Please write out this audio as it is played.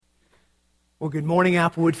Well, good morning,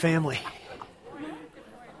 Applewood family.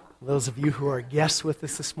 Those of you who are guests with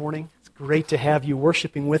us this morning, it's great to have you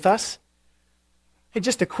worshiping with us. Hey,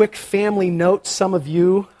 just a quick family note. Some of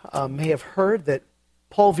you may have heard that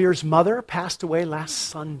Paul Veer's mother passed away last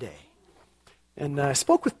Sunday. And I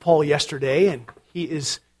spoke with Paul yesterday, and he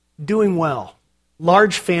is doing well.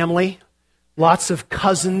 Large family, lots of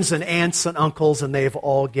cousins and aunts and uncles, and they've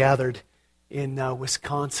all gathered in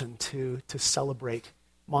Wisconsin to celebrate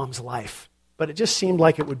Mom's life. But it just seemed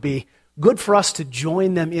like it would be good for us to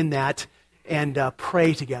join them in that and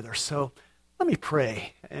pray together. So let me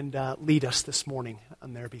pray and lead us this morning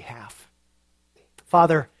on their behalf.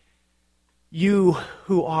 Father, you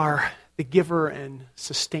who are the giver and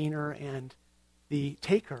sustainer and the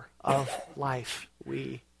taker of life,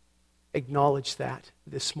 we acknowledge that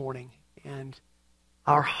this morning. And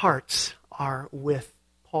our hearts are with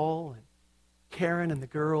Paul and Karen and the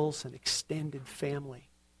girls and extended family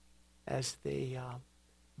as they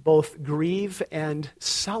both grieve and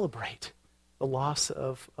celebrate the loss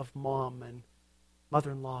of Mom and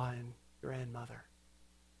mother-in-law and grandmother.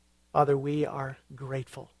 Father, we are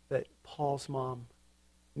grateful that Paul's mom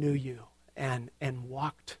knew you and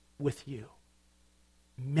walked with you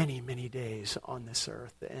many, many days on this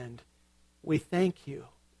earth. And we thank you,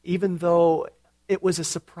 even though it was a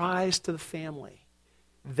surprise to the family,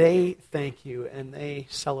 they thank you and they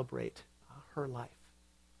celebrate her life.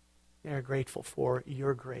 They are grateful for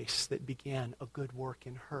your grace that began a good work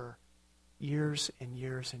in her years and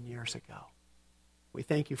years and years ago. We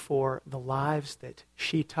thank you for the lives that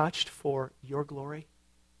she touched for your glory.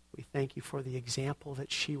 We thank you for the example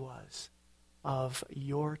that she was of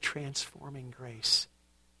your transforming grace.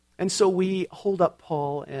 And so we hold up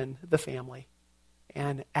Paul and the family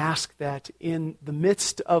and ask that in the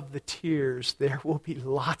midst of the tears, there will be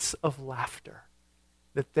lots of laughter,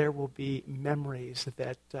 that there will be memories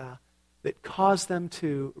that cause them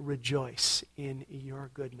to rejoice in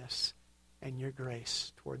your goodness and your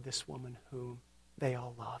grace toward this woman whom they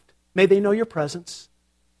all loved. May they know your presence.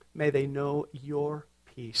 May they know your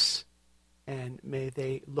peace. And may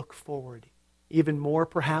they look forward, even more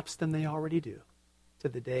perhaps than they already do, to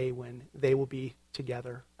the day when they will be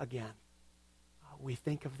together again. We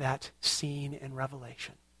think of that scene in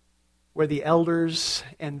Revelation, where the elders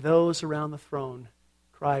and those around the throne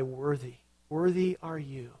cry, "Worthy, worthy are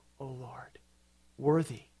you, O Lord.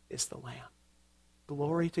 Worthy is the Lamb."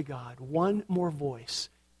 Glory to God. One more voice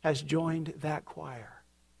has joined that choir,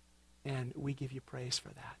 and we give you praise for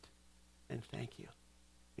that. And thank you.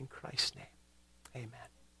 In Christ's name, amen.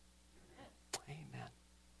 Amen.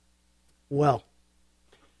 Well,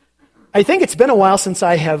 I think it's been a while since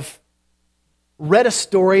I have read a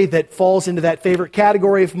story that falls into that favorite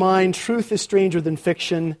category of mine, truth is stranger than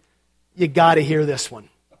fiction. You got to hear this one.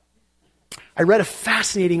 I read a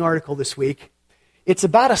fascinating article this week. It's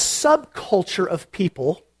about a subculture of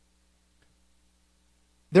people.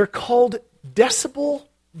 They're called decibel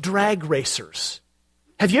drag racers.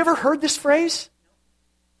 Have you ever heard this phrase?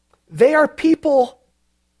 They are people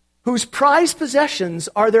whose prized possessions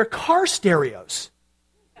are their car stereos.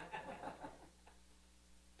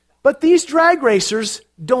 But these drag racers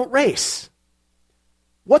don't race.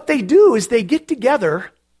 What they do is they get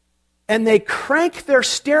together and they crank their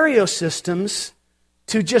stereo systems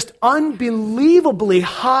to just unbelievably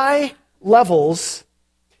high levels.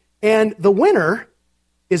 And the winner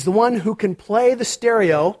is the one who can play the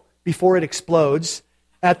stereo before it explodes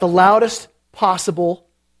at the loudest possible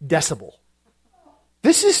decibel.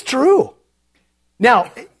 This is true.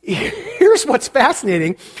 Now, here's what's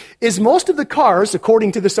fascinating, is most of the cars,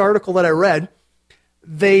 according to this article that I read,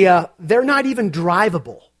 they're not even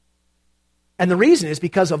drivable. And the reason is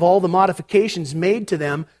because of all the modifications made to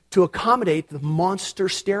them to accommodate the monster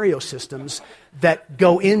stereo systems that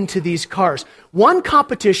go into these cars. One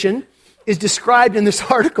competition is described in this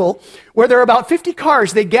article where there are about 50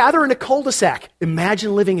 cars. They gather in a cul-de-sac.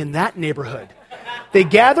 Imagine living in that neighborhood. They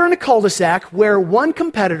gather in a cul-de-sac where one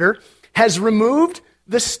competitor has removed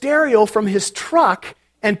the stereo from his truck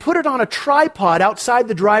and put it on a tripod outside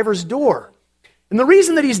the driver's door. And the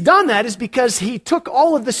reason that he's done that is because he took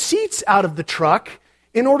all of the seats out of the truck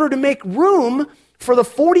in order to make room for the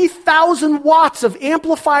 40,000 watts of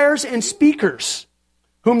amplifiers and speakers,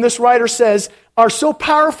 whom this writer says are so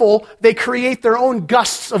powerful they create their own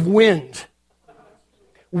gusts of wind.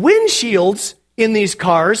 Windshields in these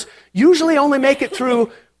cars usually only make it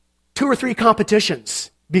through 2 or 3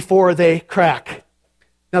 competitions before they crack.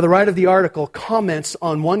 Now, the writer of the article comments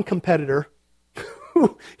on one competitor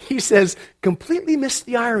who, he says, completely missed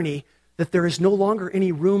the irony that there is no longer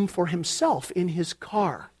any room for himself in his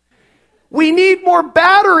car. "We need more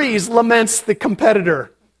batteries," laments the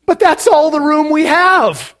competitor. but that's all the room we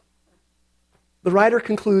have. The writer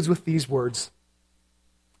concludes with these words.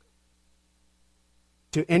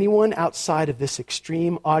 To anyone outside of this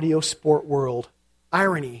extreme audio sport world,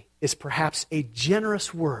 irony is perhaps a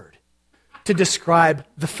generous word to describe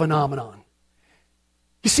the phenomenon.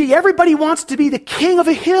 You see, everybody wants to be the king of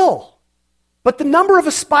a hill, but the number of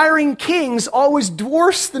aspiring kings always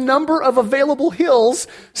dwarfs the number of available hills.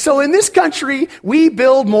 So in this country, we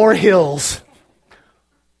build more hills.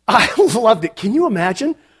 I loved it. Can you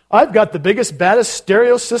imagine? I've got the biggest, baddest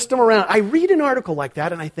stereo system around. I read an article like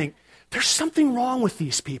that and I think, there's something wrong with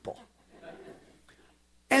these people.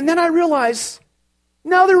 And then I realize,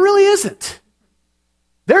 no, there really isn't.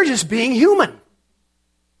 They're just being human.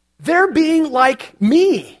 They're being like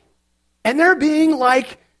me. And they're being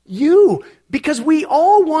like you. Because we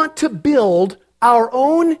all want to build our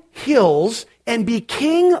own hills and be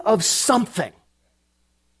king of something.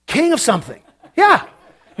 King of something. Yeah.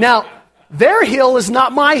 Now, their hill is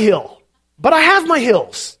not my hill, but I have my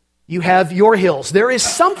hills. You have your hills. There is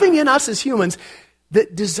something in us as humans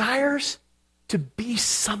that desires to be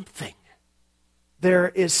something. There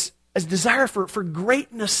is a desire for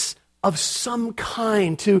greatness of some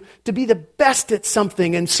kind, to be the best at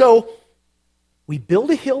something. And so we build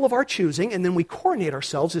a hill of our choosing, and then we coronate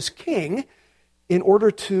ourselves as king in order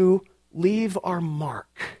to leave our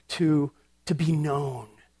mark, to be known,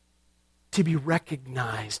 to be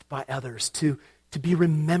recognized by others, to be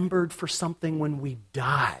remembered for something when we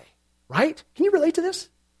die. Right? Can you relate to this?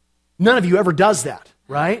 None of you ever does that,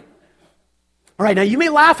 right? All right, now you may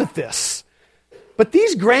laugh at this, but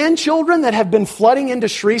these grandchildren that have been flooding into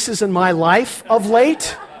Shreeses in my life of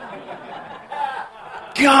late,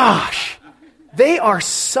 gosh, they are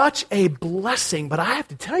such a blessing, but I have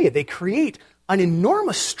to tell you, they create an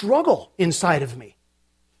enormous struggle inside of me.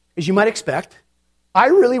 As you might expect, I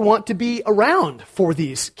really want to be around for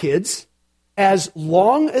these kids as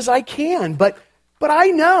long as I can, but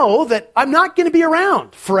I know that I'm not going to be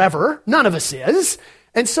around forever. None of us is.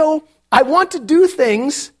 And so I want to do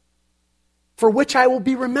things for which I will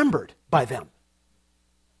be remembered by them.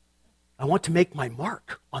 I want to make my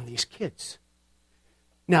mark on these kids.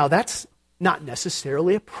 Now, that's not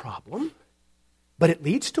necessarily a problem, but it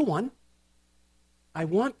leads to one. I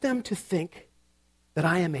want them to think that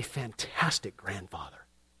I am a fantastic grandfather.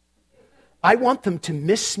 I want them to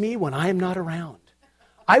miss me when I am not around.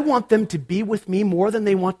 I want them to be with me more than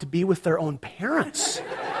they want to be with their own parents.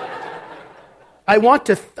 I want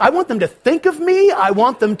them to think of me. I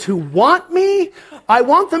want them to want me. I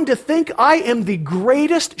want them to think I am the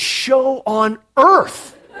greatest show on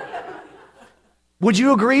earth. Would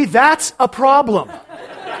you agree that's a problem?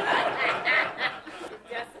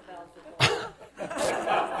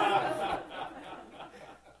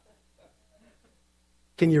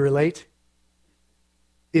 Can you relate?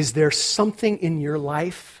 Is there something in your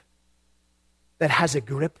life that has a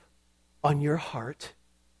grip on your heart?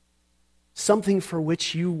 Something for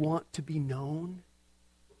which you want to be known?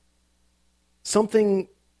 Something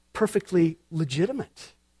perfectly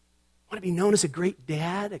legitimate. I want to be known as a great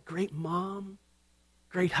dad, a great mom,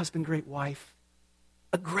 great husband, great wife,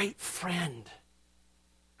 a great friend,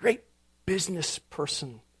 great business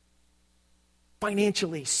person,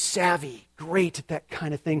 financially savvy, great at that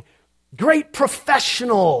kind of thing. Great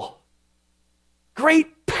professional,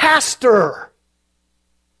 great pastor,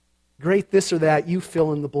 great this or that, you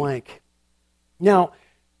fill in the blank. Now,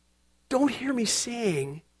 don't hear me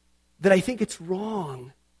saying that I think it's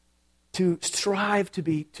wrong to strive to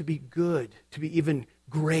be good, to be even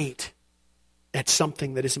great at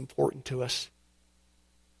something that is important to us.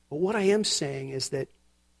 But what I am saying is that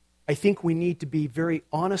I think we need to be very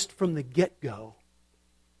honest from the get-go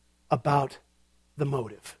about the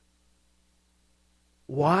motive.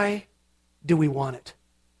 Why do we want it?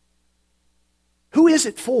 Who is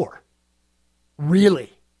it for?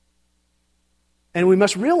 Really? And we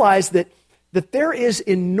must realize that there is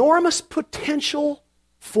enormous potential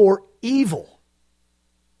for evil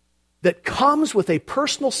that comes with a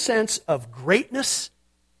personal sense of greatness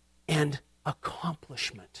and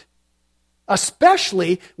accomplishment,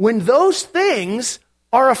 especially when those things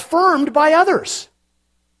are affirmed by others.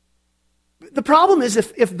 The problem is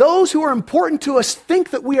if those who are important to us think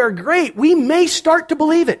that we are great, we may start to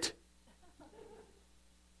believe it.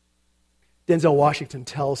 Denzel Washington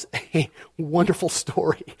tells a wonderful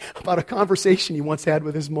story about a conversation he once had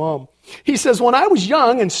with his mom. He says, when I was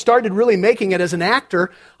young and started really making it as an actor,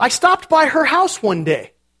 I stopped by her house one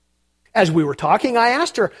day. As we were talking, I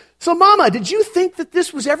asked her, so Mama, did you think that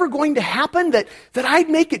this was ever going to happen? That I'd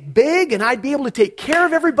make it big and I'd be able to take care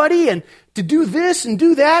of everybody and to do this and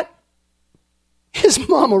do that? His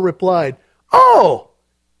mama replied, oh,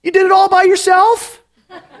 You did it all by yourself?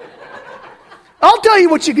 I'll tell you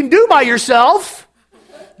what you can do by yourself.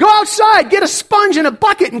 Go outside, get a sponge and a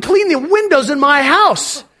bucket and clean the windows in my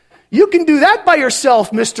house. You can do that by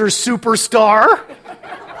yourself, Mr. Superstar.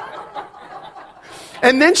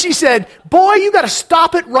 And then she said, boy, you got to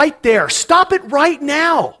stop it right there. Stop it right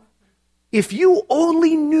now. If you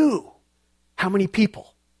only knew how many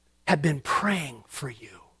people have been praying for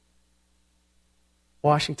you.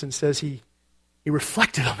 Washington says he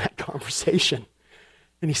reflected on that conversation.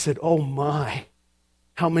 And he said, oh my,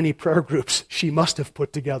 how many prayer groups she must have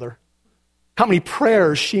put together. How many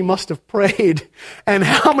prayers she must have prayed. And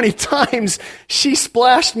how many times she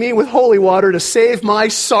splashed me with holy water to save my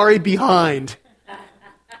sorry behind.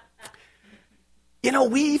 You know,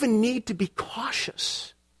 we even need to be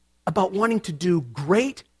cautious about wanting to do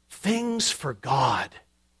great things for God.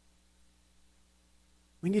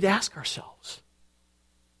 We need to ask ourselves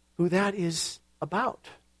who that is about,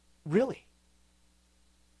 really.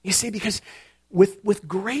 You see, because with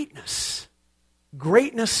greatness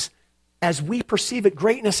as we perceive it,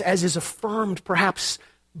 greatness as is affirmed perhaps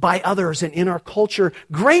by others and in our culture,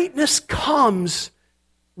 greatness comes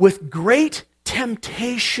with great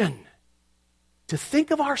temptation to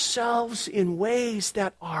think of ourselves in ways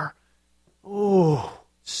that are,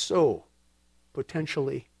 so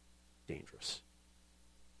potentially dangerous.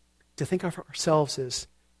 To think of ourselves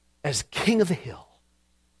as king of the hill,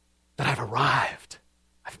 that I've arrived,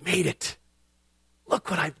 I've made it, look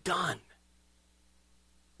what I've done.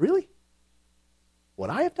 Really? What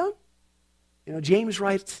I have done? You know, James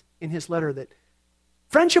writes in his letter that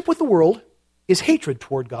friendship with the world is hatred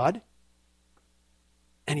toward God.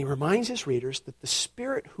 And he reminds his readers that the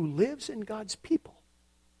Spirit who lives in God's people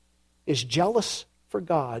is jealous for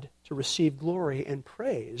God to receive glory and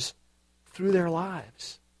praise through their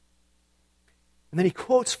lives. And then he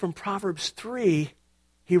quotes from Proverbs 3.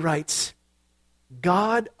 He writes,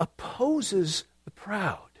 God opposes the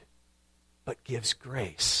proud, but gives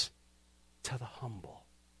grace to the humble.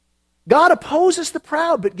 God opposes the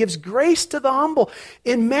proud, but gives grace to the humble.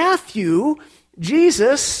 In Matthew,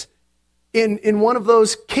 Jesus, in one of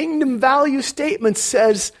those kingdom value statements,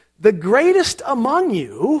 says, the greatest among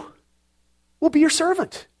you will be your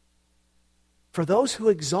servant. For those who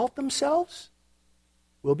exalt themselves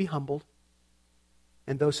will be humbled,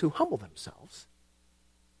 and those who humble themselves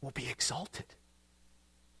will be exalted.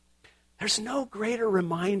 There's no greater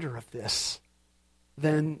reminder of this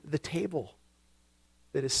than the table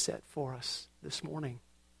that is set for us this morning.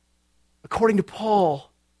 According to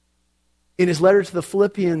Paul, in his letter to the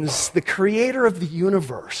Philippians, the creator of the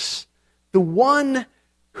universe, the one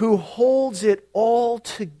who holds it all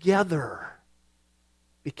together,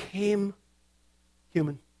 became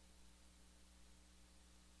human.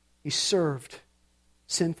 He served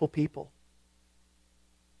sinful people,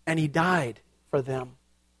 and he died for them.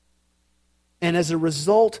 And as a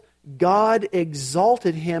result, God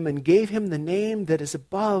exalted him and gave him the name that is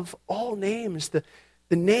above all names, the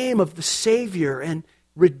name of the Savior and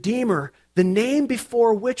Redeemer, the name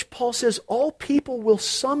before which Paul says all people will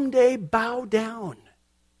someday bow down.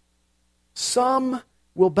 Some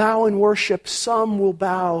will bow in worship, some will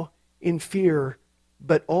bow in fear,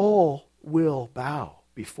 but all will bow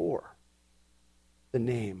before the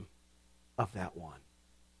name of that one.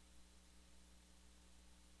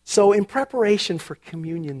 So in preparation for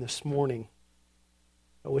communion this morning,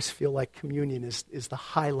 I always feel like communion is the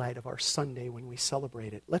highlight of our Sunday when we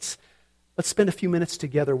celebrate it. Let's spend a few minutes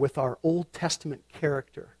together with our Old Testament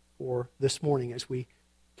character for this morning as we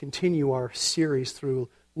continue our series through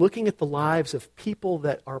looking at the lives of people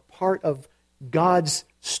that are part of God's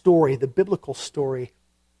story, the biblical story.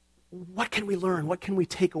 What can we learn? What can we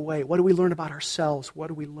take away? What do we learn about ourselves? What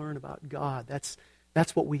do we learn about God? That's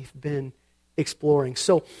what we've been exploring.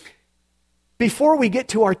 So before we get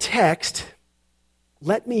to our text,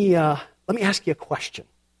 let me ask you a question.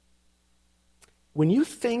 When you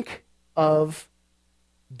think of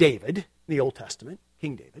David in the Old Testament,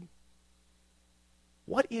 King David,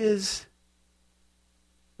 what is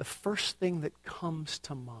the first thing that comes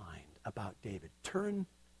to mind about David? Turn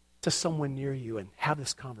to someone near you and have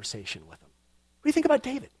this conversation with them. What do you think about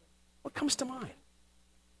David? What comes to mind?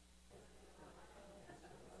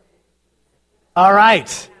 All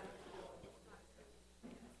right.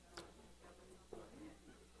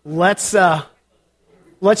 Let's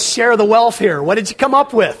share the wealth here. What did you come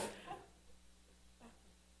up with?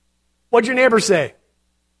 What'd your neighbor say?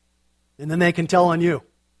 And then they can tell on you.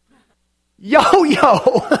 Yo-yo.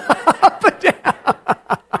 Up and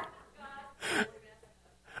down.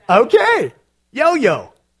 Okay.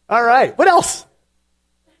 Yo-yo. All right. What else?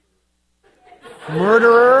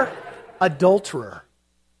 Murderer, adulterer.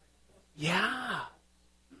 Yeah.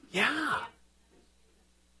 Yeah.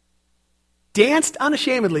 Danced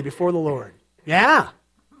unashamedly before the Lord. Yeah.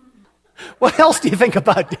 What else do you think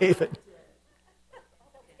about David?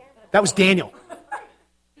 That was Daniel.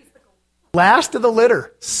 Last of the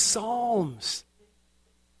litter, Psalms.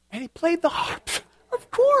 And he played the harp.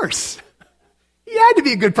 Of course. He had to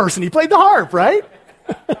be a good person. He played the harp, right?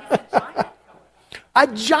 A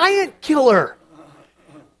giant killer.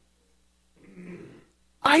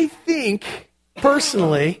 I think,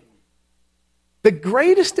 personally, the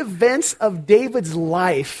greatest events of David's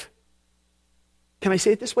life, can I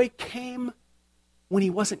say it this way, came when he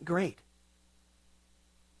wasn't great.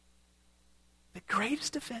 The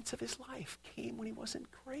greatest events of his life came when he wasn't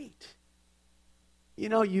great. You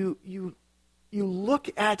know, you look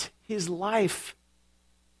at his life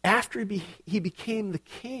after he became the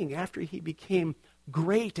king, after he became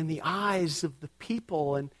great in the eyes of the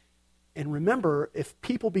people. And remember, if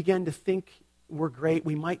people began to think we're great,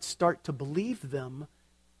 we might start to believe them.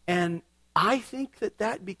 And I think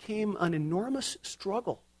that became an enormous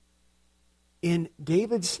struggle in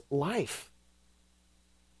David's life.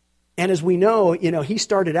 And as we know, he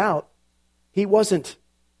started out, he wasn't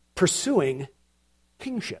pursuing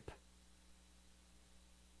kingship.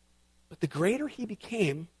 But the greater he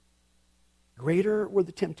became, greater were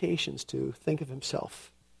the temptations to think of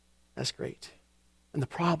himself as great. And the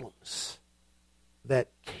problems that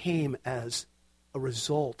came as a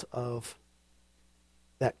result of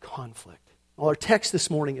that conflict. Well, our text this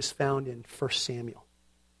morning is found in 1 Samuel.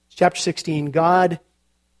 Chapter 16,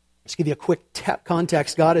 let's give you a quick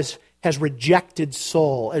context. God has rejected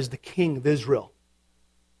Saul as the king of Israel.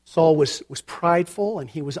 Saul was prideful and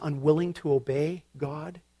he was unwilling to obey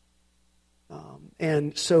God.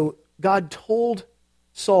 And so God told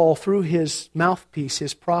Saul through his mouthpiece,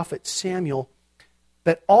 his prophet Samuel,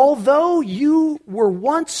 that although you were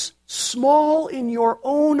once small in your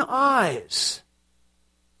own eyes,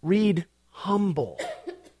 read humble.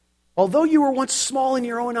 Although you were once small in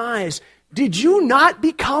your own eyes, did you not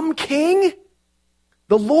become king?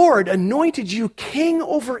 The Lord anointed you king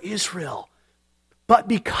over Israel. But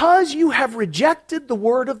because you have rejected the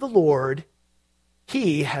word of the Lord,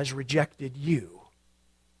 he has rejected you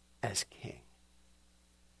as king.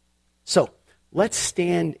 So, let's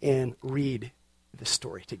stand and read this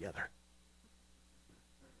story together.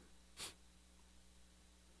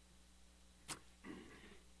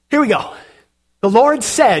 Here we go. The Lord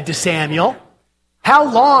said to Samuel, "How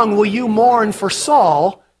long will you mourn for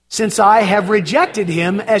Saul, since I have rejected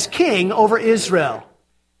him as king over Israel?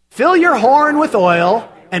 Fill your horn with oil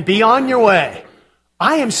and be on your way.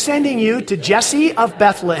 I am sending you to Jesse of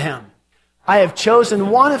Bethlehem. I have chosen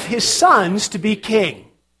one of his sons to be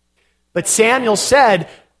king." But Samuel said,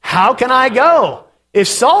 "How can I go? If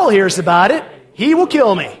Saul hears about it, he will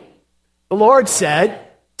kill me." The Lord said,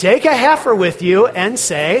 "Take a heifer with you and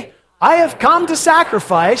say, 'I have come to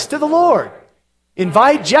sacrifice to the Lord.'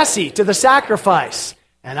 Invite Jesse to the sacrifice,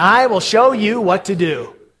 and I will show you what to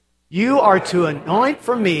do. You are to anoint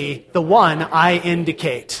for me the one I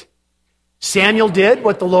indicate." Samuel did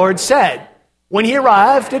what the Lord said. When he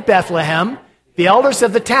arrived at Bethlehem, the elders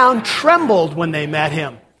of the town trembled when they met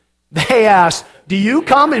him. They asked, "Do you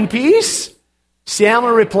come in peace?"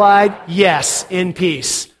 Samuel replied, "Yes, in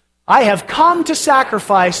peace. I have come to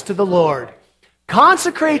sacrifice to the Lord.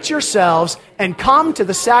 Consecrate yourselves and come to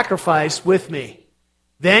the sacrifice with me."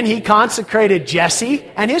 Then he consecrated Jesse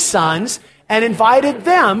and his sons and invited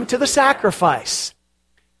them to the sacrifice.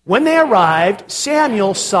 When they arrived,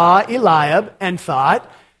 Samuel saw Eliab and thought,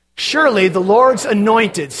 "Surely the Lord's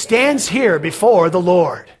anointed stands here before the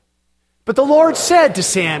Lord." But the Lord said to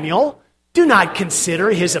Samuel, "Do not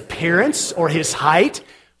consider his appearance or his height,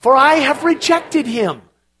 for I have rejected him.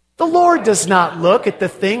 The Lord does not look at the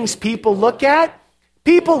things people look at.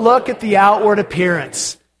 People look at the outward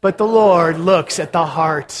appearance, but the Lord looks at the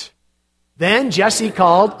heart." Then Jesse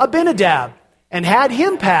called Abinadab and had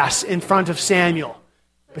him pass in front of Samuel.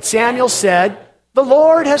 But Samuel said, "The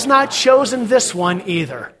Lord has not chosen this one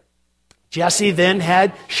either." Jesse then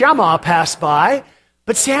had Shammah pass by,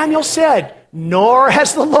 but Samuel said, "Nor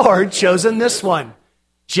has the Lord chosen this one."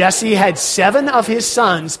 Jesse had 7 of his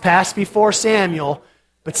sons pass before Samuel,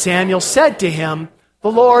 but Samuel said to him,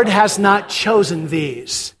 "The Lord has not chosen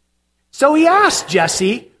these." So he asked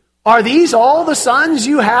Jesse, "Are these all the sons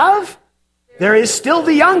you have?" "There is still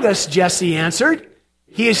the youngest," Jesse answered.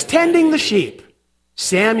 "He is tending the sheep."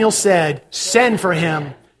 Samuel said, "Send for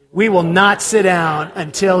him. We will not sit down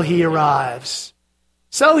until he arrives."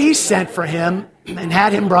 So he sent for him and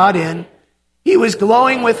had him brought in. He was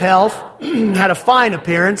glowing with health, had a fine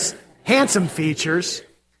appearance, handsome features.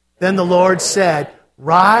 Then the Lord said,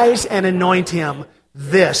 Rise and anoint him.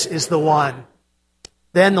 This is the one.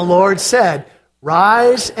 Then the Lord said,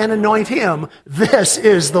 rise and anoint him. This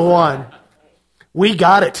is the one. We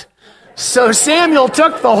got it. So Samuel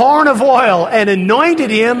took the horn of oil and anointed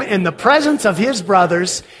him in the presence of his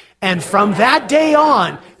brothers. And from that day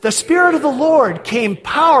on, the Spirit of the Lord came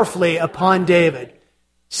powerfully upon David.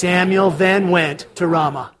 Samuel then went to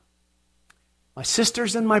Ramah. My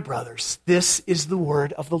sisters and my brothers, this is the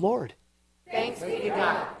word of the Lord. Thanks be to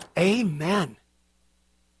God. Amen.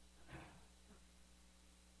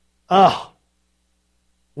 Oh,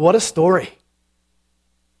 what a story.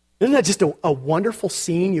 Isn't that just a wonderful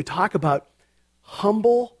scene? You talk about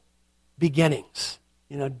humble beginnings.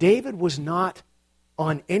 You know, David was not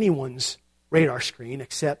on anyone's radar screen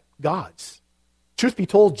except God's. Truth be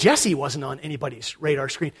told, Jesse wasn't on anybody's radar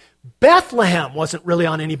screen. Bethlehem wasn't really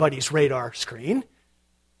on anybody's radar screen.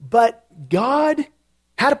 But God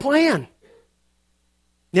had a plan.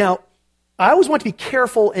 Now, I always want to be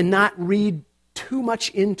careful and not read too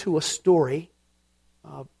much into a story.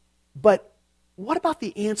 But what about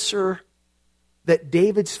the answer that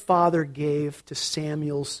David's father gave to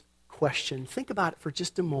Samuel's question? Think about it for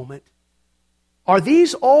just a moment. Are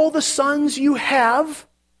these all the sons you have?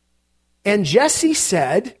 And Jesse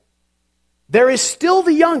said, there is still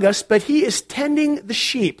the youngest, but he is tending the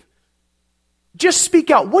sheep. Just speak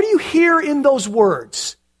out. What do you hear in those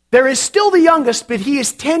words? There is still the youngest, but he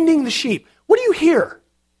is tending the sheep. What do you hear?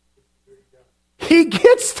 He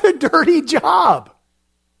gets the dirty job.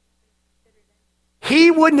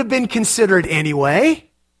 He wouldn't have been considered anyway.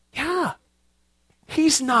 Yeah.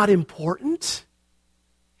 He's not important.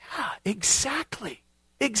 Yeah, exactly.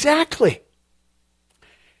 Exactly.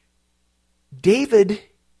 David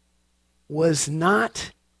was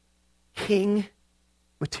not king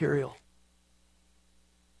material.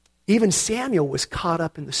 Even Samuel was caught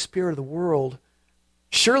up in the spirit of the world.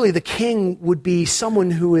 Surely the king would be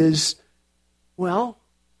someone who is, well,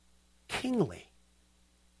 kingly,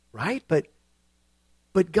 right? But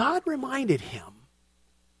God reminded him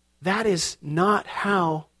that is not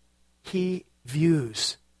how he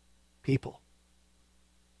views people.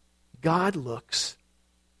 God looks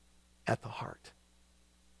at the heart.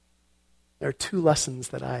 There are two lessons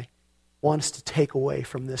that I want us to take away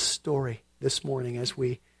from this story this morning as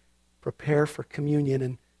we prepare for communion.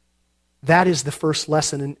 And that is the first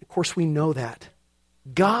lesson. And of course we know that.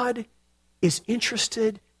 God is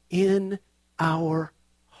interested in our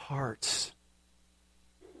hearts.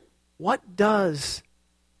 What does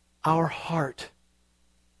our heart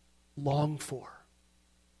long for?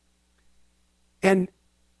 And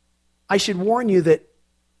I should warn you that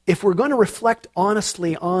if we're going to reflect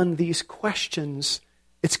honestly on these questions,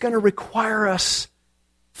 it's going to require us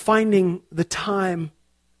finding the time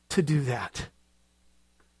to do that.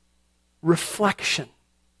 Reflection.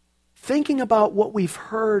 Thinking about what we've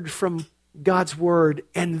heard from God's Word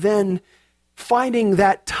and then finding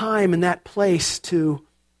that time and that place to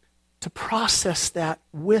process that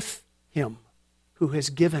with Him who has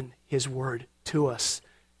given His Word to us.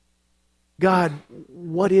 God,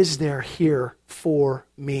 what is there here for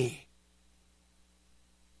me?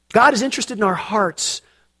 God is interested in our hearts.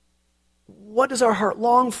 What does our heart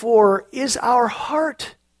long for? Is our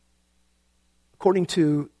heart, according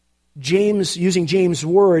to James, using James'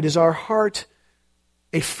 word, is our heart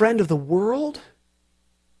a friend of the world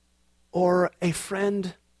or a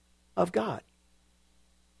friend of God?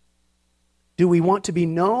 Do we want to be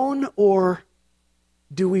known or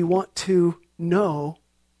do we want to know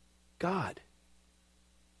God?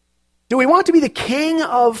 Do we want to be the king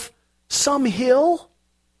of some hill?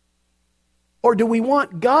 Or do we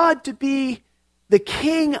want God to be the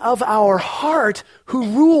king of our heart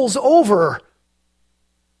who rules over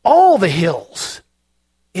all the hills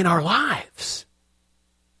in our lives?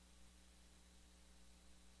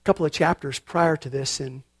 A couple of chapters prior to this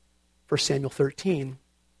in 1 Samuel 13,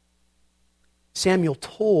 Samuel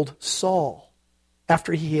told Saul,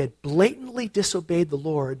 after he had blatantly disobeyed the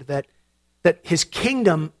Lord, that his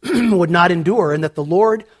kingdom would not endure and that the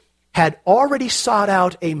Lord had already sought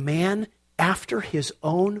out a man after his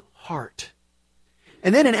own heart.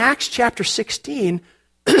 And then in Acts chapter 16,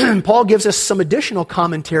 Paul gives us some additional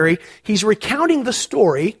commentary. He's recounting the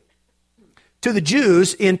story to the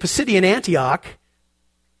Jews in Pisidian Antioch,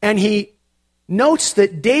 and he notes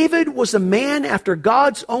that David was a man after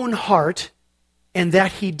God's own heart and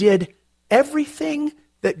that he did everything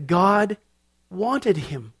that God wanted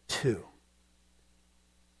him to.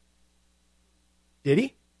 Did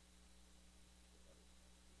he?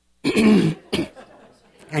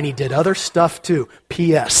 And he did other stuff too.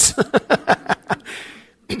 P.S.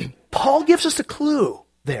 Paul gives us a clue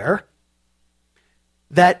there.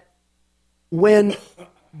 that when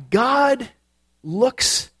God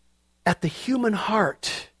looks at the human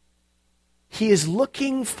heart, He is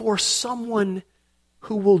looking for someone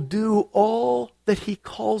who will do all that He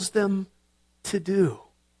calls them to do.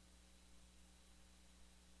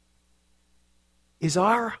 Is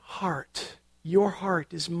our heart, your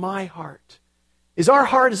heart, is my heart, is our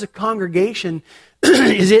heart as a congregation,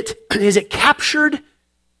 is it captured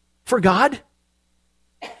for God?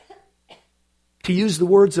 To use the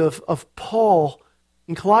words of Paul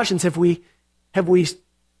in Colossians, have we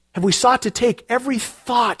sought to take every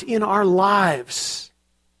thought in our lives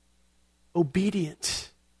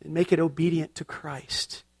obedient and make it obedient to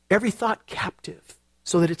Christ? Every thought captive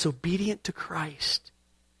so that it's obedient to Christ.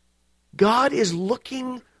 God is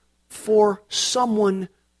looking for someone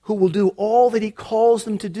who will do all that He calls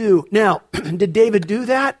them to do. Now, did David do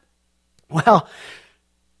that? Well,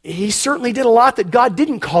 he certainly did a lot that God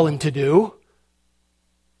didn't call him to do.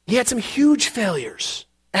 He had some huge failures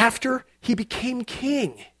after he became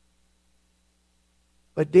king.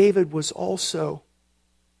 But David was also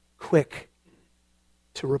quick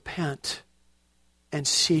to repent and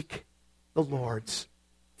seek the Lord's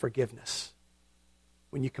forgiveness.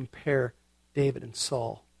 When you compare David and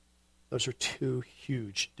Saul, those are two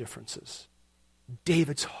huge differences.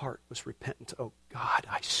 David's heart was repentant. Oh God,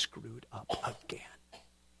 I screwed up again.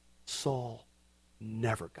 Saul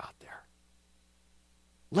never got there.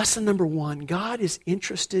 Lesson number one, God is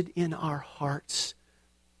interested in our hearts.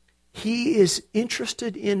 He is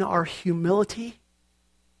interested in our humility.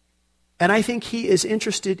 And I think He is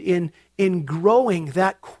interested in growing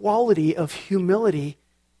that quality of humility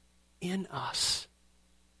in us.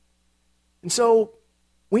 And so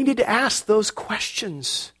we need to ask those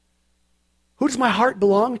questions. Who does my heart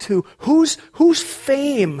belong to? Whose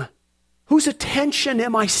fame, whose attention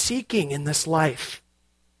am I seeking in this life?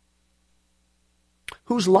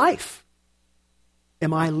 Whose life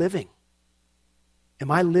am I living? Am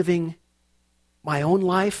I living my own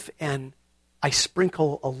life and I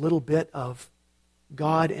sprinkle a little bit of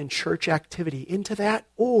God and church activity into that?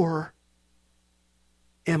 Or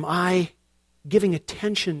am I giving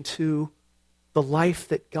attention to the life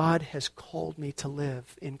that God has called me to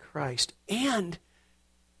live in Christ? And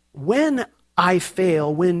when I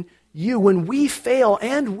fail, when we fail,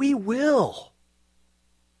 and we will,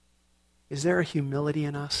 is there a humility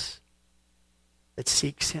in us that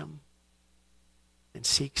seeks Him and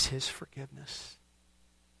seeks His forgiveness?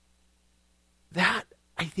 That,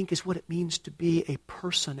 I think, is what it means to be a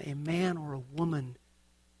person, a man or a woman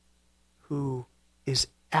who is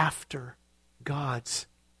after God's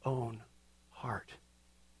own heart.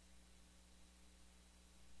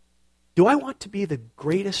 Do I want to be the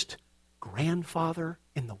greatest grandfather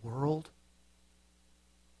in the world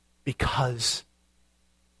because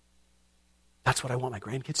that's what I want my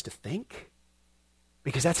grandkids to think?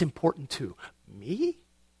 Because that's important to me?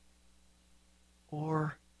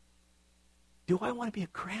 Or do I want to be a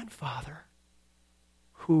grandfather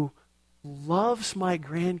who loves my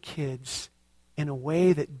grandkids in a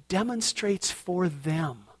way that demonstrates for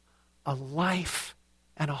them a life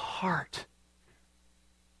and a heart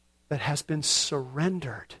that has been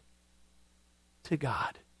surrendered to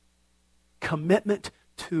God? Commitment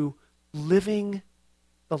to living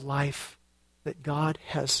the life that God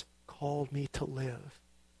has called me to live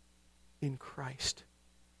in Christ.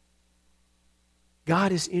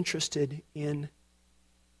 God is interested in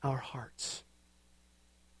our hearts,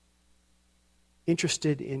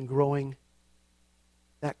 interested in growing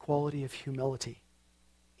that quality of humility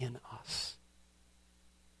in us.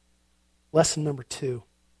 Lesson number 2.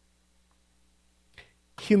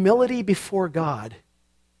 Humility before God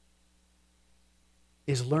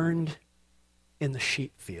is learned in the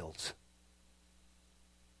sheep fields.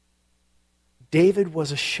 David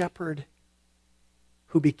was a shepherd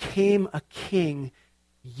who became a king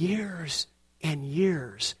years and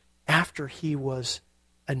years after he was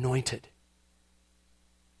anointed.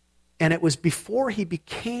 And it was before he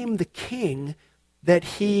became the king that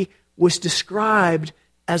he was described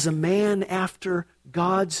as a man after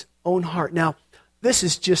God's own heart. Now, this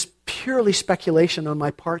is just purely speculation on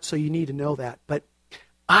my part, so you need to know that. But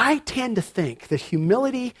I tend to think that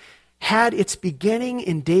humility had its beginning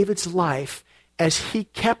in David's life as he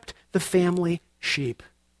kept the family sheep,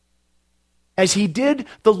 as he did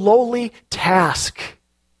the lowly task,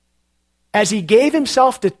 as he gave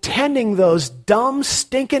himself to tending those dumb,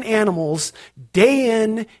 stinking animals day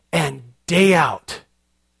in and day out.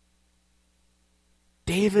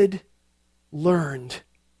 David learned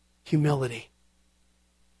humility.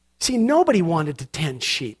 See, nobody wanted to tend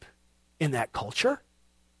sheep in that culture.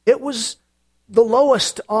 It was the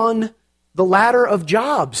lowest on the ladder of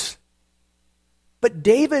jobs. But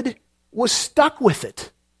David was stuck with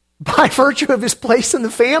it by virtue of his place in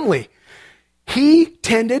the family. He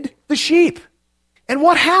tended the sheep. And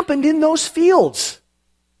what happened in those fields?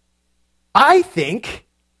 I think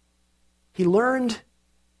he learned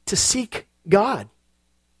to seek God.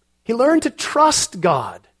 He learned to trust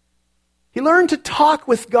God. He learned to talk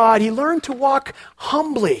with God. He learned to walk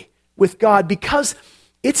humbly with God, because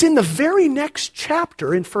it's in the very next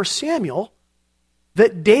chapter in 1 Samuel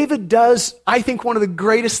that David does, I think, one of the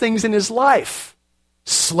greatest things in his life.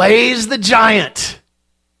 Slays the giant.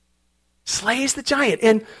 Slays the giant.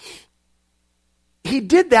 And he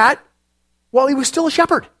did that while he was still a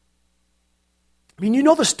shepherd. I mean, you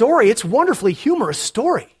know the story. It's a wonderfully humorous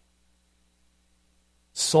story.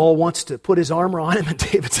 Saul wants to put his armor on him, and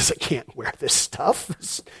David says, I can't wear this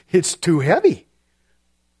stuff. It's too heavy.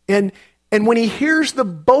 And when he hears the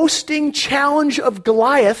boasting challenge of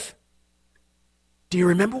Goliath, do you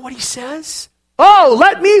remember what he says? Oh,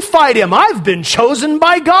 let me fight him. I've been chosen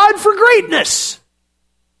by God for greatness.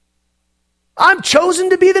 I'm chosen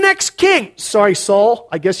to be the next king. Sorry, Saul.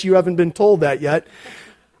 I guess you haven't been told that yet.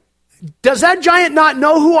 Does that giant not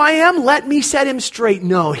know who I am? Let me set him straight.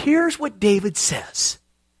 No, here's what David says.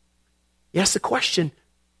 He asks the question,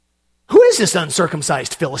 who is this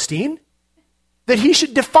uncircumcised Philistine that he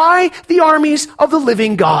should defy the armies of the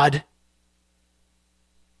living God?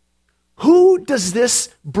 Who does this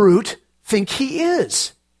brute think he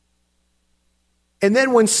is? And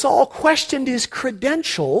then when Saul questioned his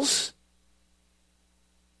credentials,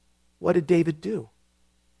 what did David do?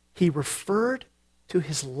 He referred to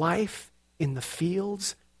his life in the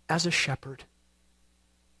fields as a shepherd.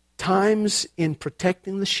 Times in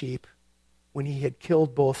protecting the sheep when he had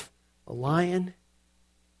killed both a lion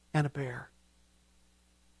and a bear.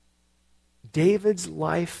 David's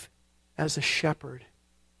life as a shepherd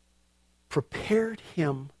prepared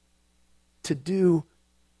him to do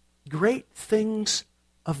great things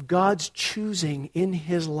of God's choosing in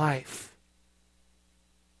his life.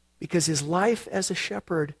 Because his life as a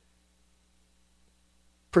shepherd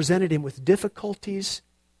presented him with difficulties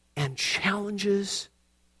and challenges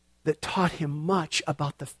that taught him much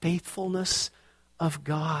about the faithfulness of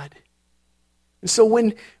God. And so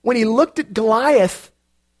when he looked at Goliath,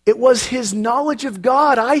 it was his knowledge of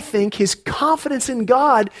God, I think, his confidence in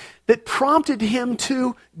God, that prompted him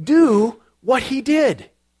to do what he did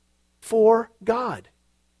for God.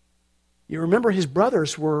 You remember his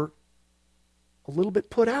brothers were a little bit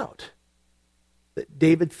put out that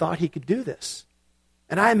David thought he could do this.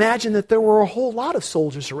 And I imagine that there were a whole lot of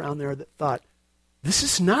soldiers around there that thought, this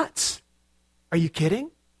is nuts. Are you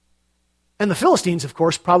kidding? And the Philistines, of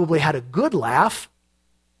course, probably had a good laugh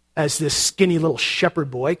as this skinny little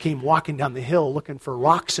shepherd boy came walking down the hill looking for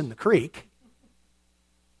rocks in the creek.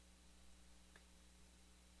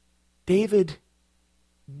 David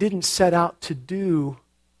didn't set out to do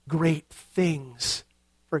great things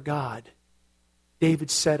for God.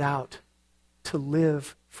 David set out to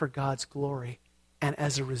live for God's glory. And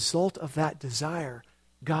as a result of that desire,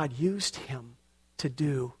 God used him to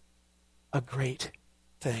do a great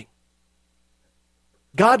thing.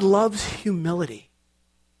 God loves humility.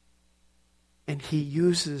 And he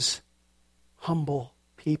uses humble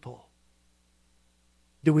people.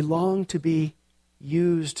 Do we long to be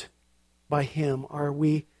used by him? Are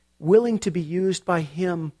we willing to be used by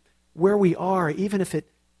him where we are, even if it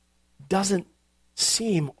doesn't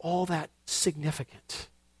seem all that significant,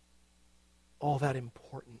 all that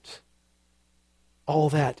important, all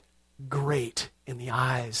that great in the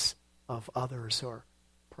eyes of others, or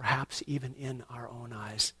perhaps even in our own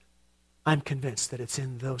eyes? I'm convinced that it's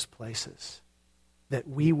in those places that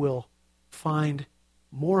we will find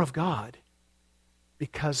more of God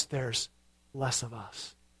because there's less of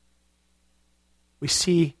us. We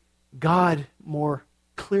see God more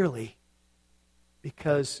clearly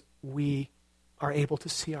because we are able to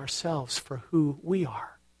see ourselves for who we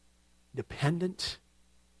are. Dependent,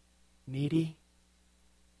 needy,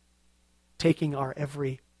 taking our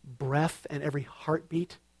every breath and every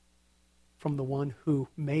heartbeat from the one who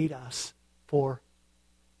made us for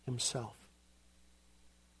himself.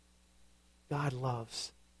 God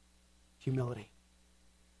loves humility.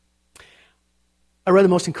 I read the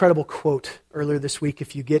most incredible quote earlier this week.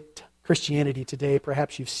 If you get Christianity Today,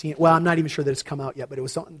 perhaps you've seen it. Well, I'm not even sure that it's come out yet, but it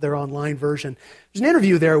was on their online version. There's an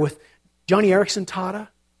interview there with Johnny Erickson Tada.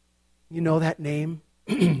 You know that name.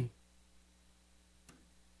 The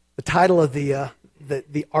title of the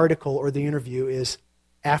article or the interview is,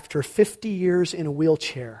 "After 50 years in a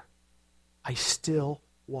wheelchair, I still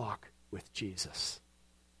walk with Jesus."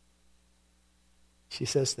 She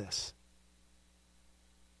says this: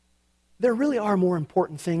 there really are more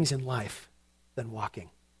important things in life than walking.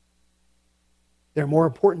 There are more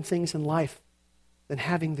important things in life than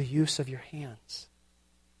having the use of your hands.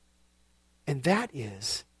 And that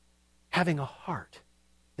is having a heart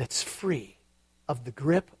that's free of the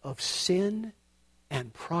grip of sin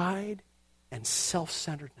and pride and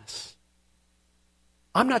self-centeredness.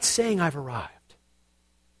 I'm not saying I've arrived.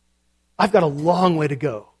 I've got a long way to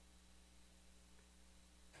go.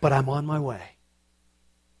 But I'm on my way.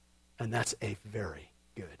 And that's a very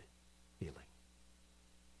good feeling.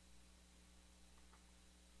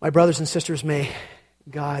 My brothers and sisters, may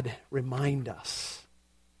God remind us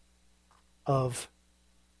of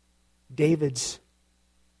David's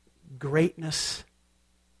greatness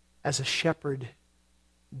as a shepherd,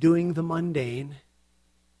 doing the mundane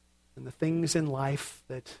and the things in life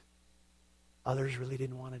that others really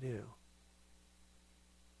didn't want to do.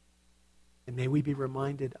 And may we be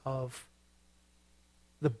reminded of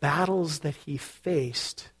the battles that he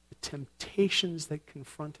faced, the temptations that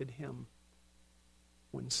confronted him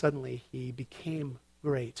when suddenly he became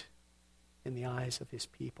great in the eyes of his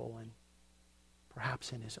people and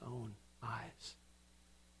perhaps in his own eyes.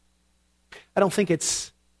 I don't think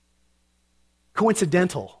it's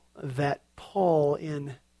coincidental that Paul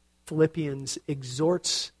in Philippians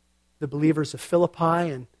exhorts the believers of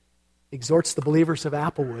Philippi and exhorts the believers of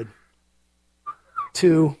Applewood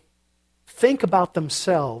to think about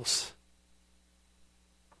themselves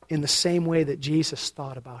in the same way that Jesus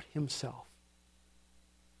thought about himself.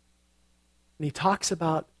 And he talks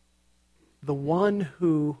about the one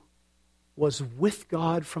who was with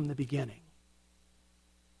God from the beginning,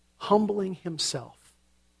 humbling himself,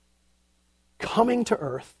 coming to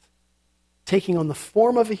earth, taking on the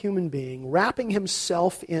form of a human being, wrapping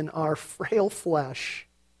himself in our frail flesh,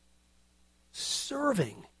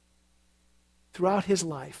 serving throughout his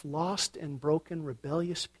life lost and broken,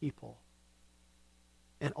 rebellious people,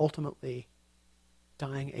 and ultimately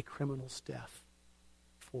dying a criminal's death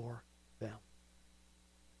for them.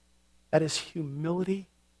 That is humility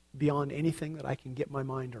beyond anything that I can get my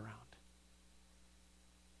mind around.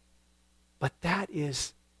 But that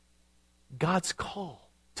is God's call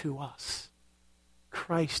to us.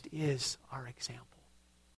 Christ is our example.